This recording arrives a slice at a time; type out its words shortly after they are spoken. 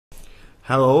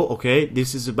Hello, okay,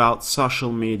 this is about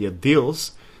social media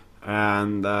deals,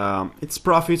 and it's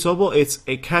profitable. It's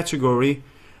a category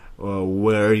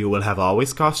where you will have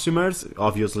always customers,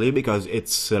 obviously, because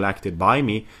it's selected by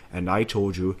me, and I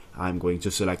told you I'm going to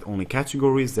select only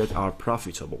categories that are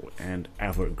profitable and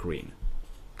evergreen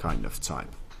kind of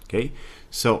type. Okay,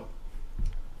 so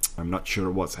I'm not sure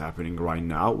what's happening right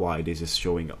now, why this is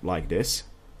showing up like this.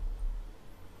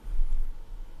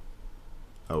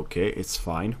 Okay, it's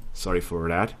fine. Sorry for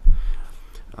that.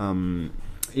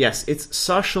 Yes, it's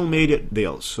social media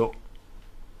deals. So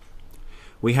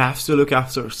we have to look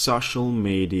after social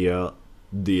media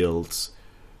deals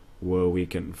where we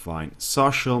can find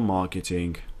social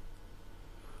marketing.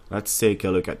 Let's take a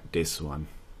look at this one,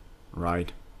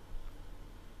 right?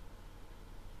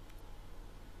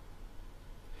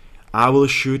 I will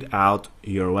shoot out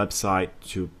your website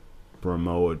to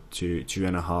promote to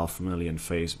 2.5 million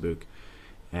Facebook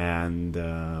and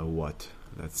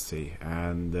let's see,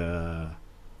 and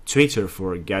Twitter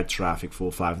for get traffic for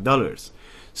 $5.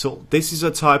 So this is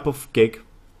a type of gig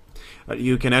that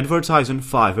you can advertise on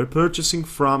Fiverr, purchasing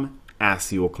from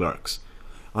SEO clerks.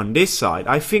 On this side,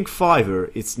 I think Fiverr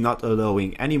is not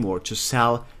allowing anymore to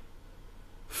sell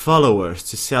followers,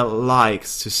 to sell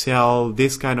likes, to sell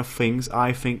this kind of things.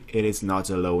 I think it is not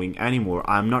allowing anymore.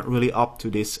 I'm not really up to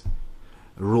this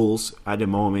rules at the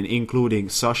moment, including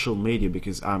social media,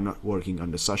 because I'm not working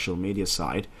on the social media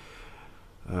side.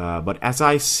 But as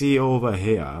I see over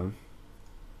here,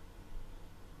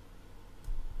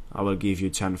 I will give you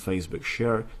 10 Facebook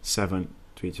share, 7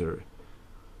 Twitter.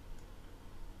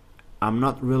 I'm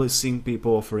not really seeing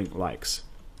people offering likes.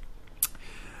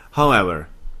 However,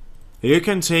 you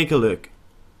can take a look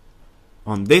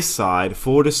on this side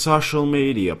for the social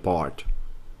media part.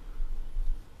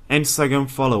 Instagram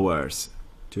followers,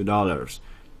 $2.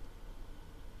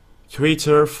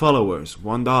 Twitter followers,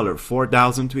 $1.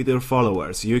 4,000 Twitter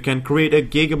followers. You can create a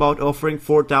gig about offering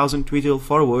 4,000 Twitter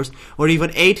followers or even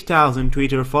 8,000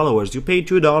 Twitter followers. You pay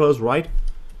 $2, right?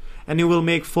 And you will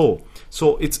make 4.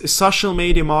 So it's social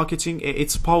media marketing.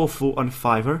 It's powerful on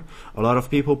Fiverr. A lot of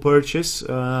people purchase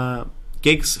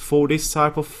gigs for this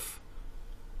type of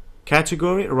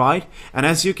category, right? And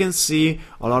as you can see,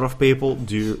 a lot of people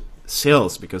do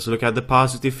sales, because look at the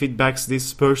positive feedbacks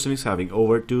this person is having,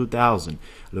 over 2,000.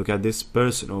 Look at this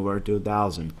person, over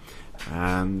 2,000.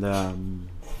 And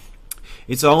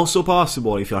it's also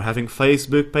possible, if you're having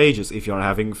Facebook pages, if you're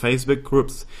having Facebook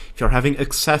groups, if you're having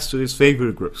access to these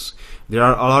Facebook groups. There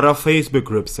are a lot of Facebook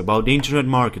groups about internet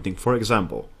marketing, for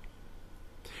example,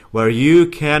 where you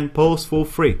can post for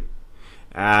free.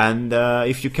 And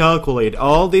if you calculate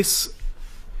all these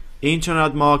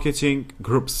internet marketing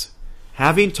groups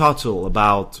have in total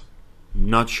about,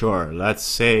 not sure, let's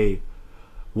say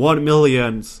 1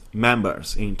 million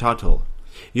members in total,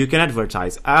 you can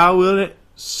advertise. I will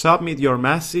submit your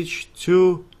message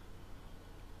to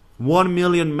 1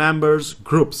 million members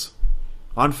groups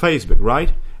on Facebook,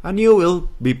 right? And you will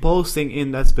be posting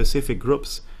in that specific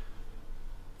groups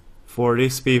for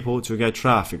these people to get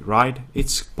traffic, right?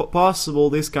 It's possible,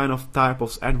 this kind of type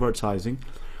of advertising,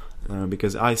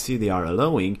 because I see they are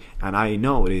allowing, and I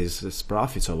know it is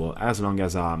profitable. As long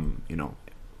as I'm,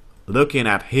 looking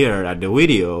at here at the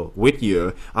video with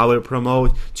you, I will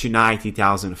promote to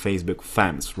 90,000 Facebook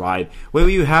fans, right? Where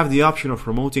you have the option of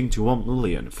promoting to 1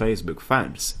 million Facebook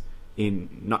fans,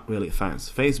 not really fans,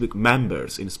 Facebook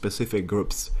members in specific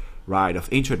groups, right?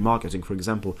 Of internet marketing, for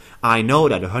example. I know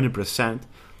that 100%.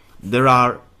 There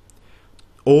are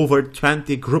over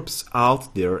 20 groups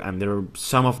out there, and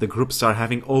some of the groups are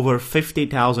having over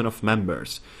 50,000 of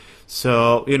members.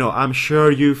 So, I'm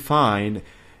sure you find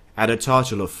at a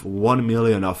total of 1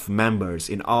 million of members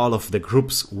in all of the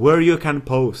groups where you can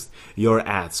post your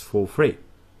ads for free.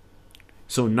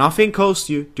 So nothing costs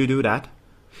you to do that.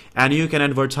 And you can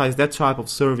advertise that type of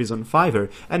service on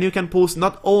Fiverr, and you can post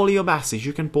not only a message,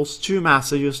 you can post 2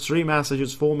 messages, 3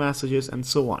 messages, 4 messages, and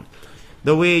so on.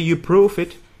 The way you prove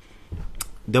it,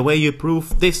 the way you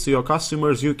prove this to your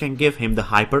customers, you can give him the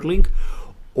hyperlink,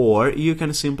 or you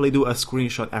can simply do a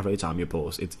screenshot every time you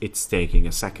post. It's taking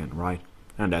a second, right?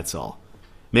 And that's all.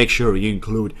 Make sure you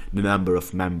include the number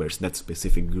of members that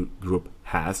specific group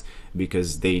has,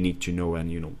 because they need to know,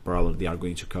 and probably they are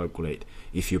going to calculate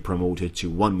if you promote it to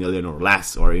 1 million or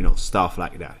less, or stuff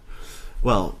like that.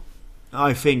 Well,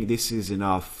 I think this is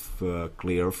enough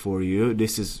clear for you.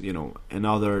 This is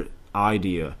another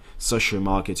idea. Social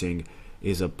marketing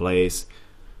is a place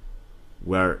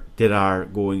where there are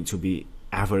going to be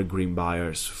evergreen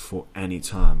buyers for any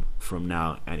time from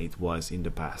now, and it was in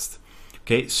the past.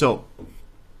 Okay, so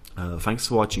thanks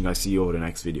for watching. I see you over the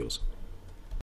next videos.